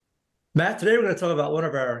Matt, today we're going to talk about one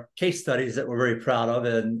of our case studies that we're very proud of,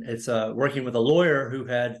 and it's working with a lawyer who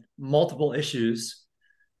had multiple issues.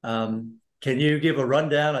 Can you give a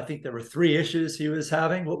rundown? I think there were three issues he was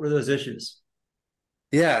having. What were those issues?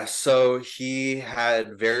 Yeah, so he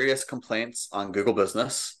had various complaints on Google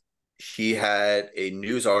Business. He had a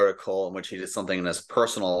news article in which he did something in his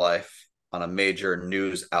personal life on a major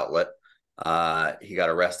news outlet. He got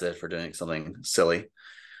arrested for doing something silly.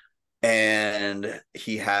 And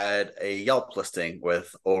he had a Yelp listing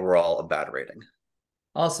with overall a bad rating.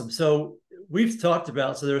 Awesome. So we've talked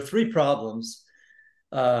about, so there are three problems,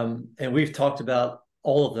 and we've talked about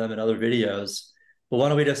all of them in other videos. But why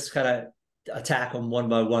don't we just kind of attack them one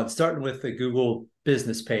by one, starting with the Google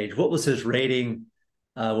business page. What was his rating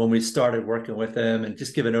when we started working with him, and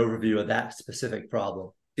just give an overview of that specific problem?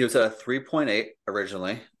 He was at a 3.8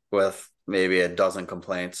 originally with maybe a dozen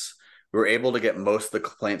complaints. We were able to get most of the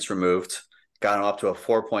complaints removed, got him up to a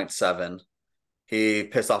 4.7. He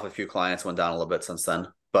pissed off a few clients, went down a little bit since then,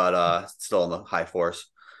 but still in the high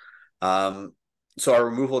fours. So our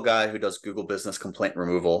removal guy who does Google Business complaint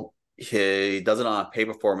removal, he does it on a pay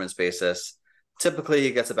performance basis. Typically,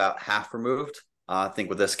 he gets about half removed. I think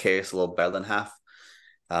with this case, a little better than half.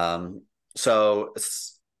 So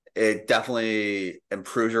it definitely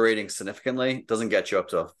improves your rating significantly. Doesn't get you up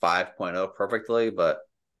to a 5.0 perfectly, but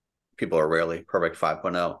people are rarely perfect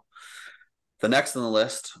 5.0. The next on the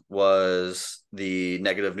list was the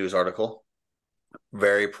negative news article.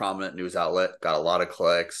 Very prominent news outlet, got a lot of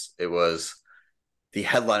clicks. The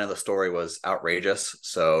headline of the story was outrageous,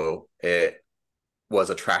 so it was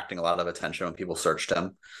attracting a lot of attention when people searched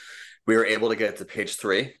him. We were able to get to page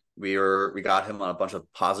 3. We got him on a bunch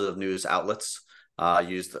of positive news outlets,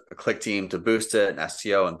 used a click team to boost it, and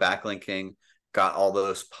SEO and backlinking, got all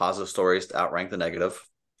those positive stories to outrank the negative.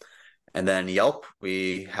 And then Yelp,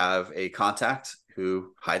 we have a contact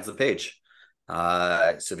who hides the page.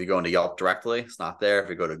 So if you go into Yelp directly, it's not there. If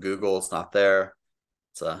you go to Google, it's not there.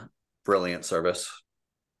 It's a brilliant service.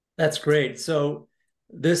 That's great. So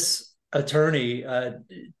this attorney,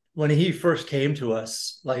 when he first came to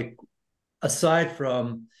us, like aside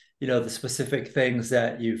from the specific things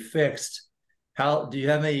that you fixed, how do you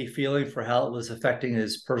have any feeling for how it was affecting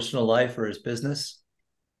his personal life or his business?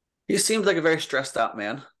 He seems like a very stressed out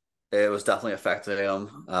man. It was definitely affecting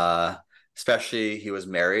him. Especially he was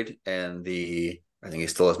married, and I think he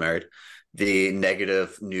still is married. The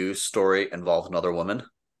negative news story involved another woman.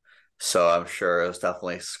 So I'm sure it was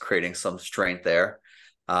definitely creating some strain there.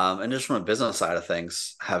 And just from a business side of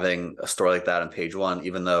things, having a story like that on page 1,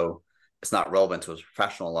 even though it's not relevant to his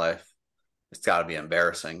professional life, it's got to be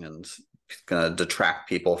embarrassing and it's going to detract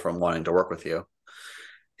people from wanting to work with you.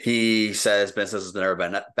 He says business has never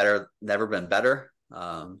been better.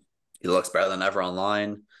 He looks better than ever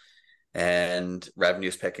online, and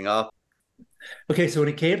revenue's picking up. Okay, so when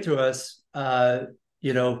he came to us,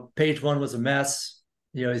 page 1 was a mess.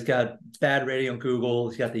 He's got bad rating on Google.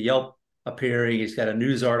 He's got the Yelp appearing. He's got a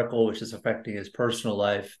news article, which is affecting his personal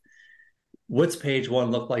life. What's page 1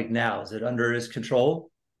 look like now? Is it under his control?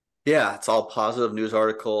 Yeah, it's all positive news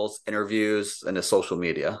articles, interviews, and his social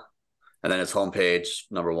media. And then his homepage,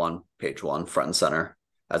 number 1, page 1, front and center,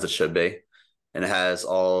 as it should be. And it has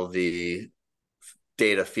all the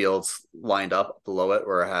data fields lined up below it,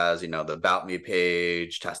 where it has, the About Me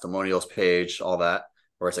page, testimonials page, all that,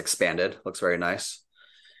 where it's expanded. Looks very nice.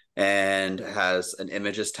 And has an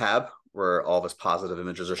images tab where all of his positive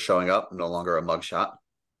images are showing up, no longer a mugshot.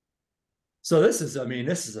 So this is a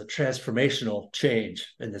transformational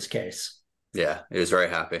change in this case. Yeah, he was very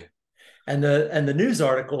happy. And the news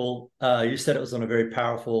article, you said it was on a very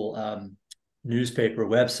powerful newspaper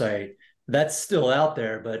website. That's still out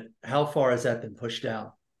there, but how far has that been pushed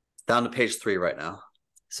down? Down to page 3 right now.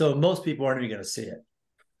 So most people aren't even going to see it.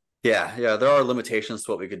 Yeah, there are limitations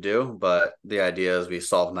to what we could do, but the idea is we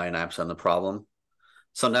solve 99% of the problem.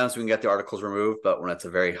 Sometimes we can get the articles removed, but when it's a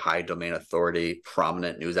very high domain authority,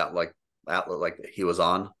 prominent news outlet like he was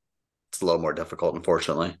on, it's a little more difficult,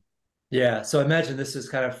 unfortunately. Yeah, so I imagine this has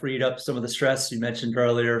kind of freed up some of the stress you mentioned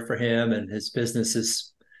earlier for him, and his business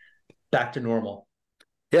is back to normal.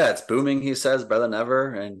 Yeah, it's booming, he says, better than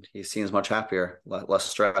ever, and he seems much happier, less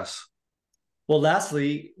stress. Well,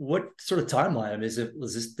 lastly, what sort of timeline?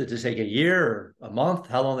 Did it take a year or a month?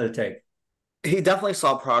 How long did it take? He definitely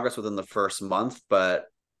saw progress within the first month, but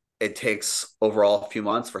it takes overall a few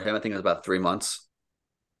months. For him, I think it was about 3 months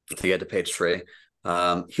to get to page 3. He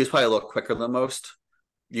was probably a little quicker than most.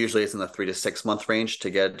 Usually it's in the 3 to 6 month range to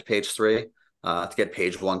get to page 3. To get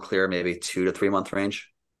page 1 clear, maybe 2 to 3 month range.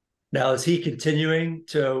 Now, is he continuing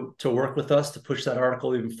to work with us to push that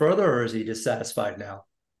article even further, or is he dissatisfied now?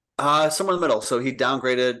 Somewhere in the middle. So he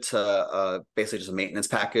downgraded to basically just a maintenance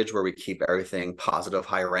package where we keep everything positive,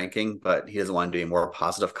 high ranking, but he doesn't want to do more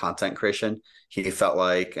positive content creation. He felt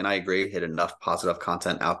like, and I agree, he had enough positive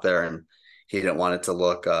content out there, and he didn't want it to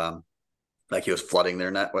look like he was flooding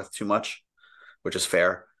their net with too much, which is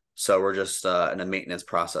fair. So we're just in a maintenance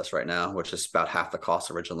process right now, which is about half the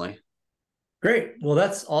cost originally. Great. Well,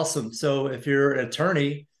 that's awesome. So if you're an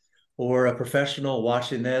attorney or a professional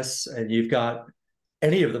watching this and you've got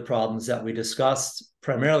any of the problems that we discussed,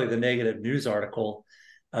 primarily the negative news article,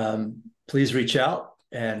 please reach out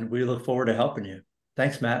and we look forward to helping you.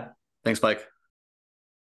 Thanks, Matt. Thanks, Mike.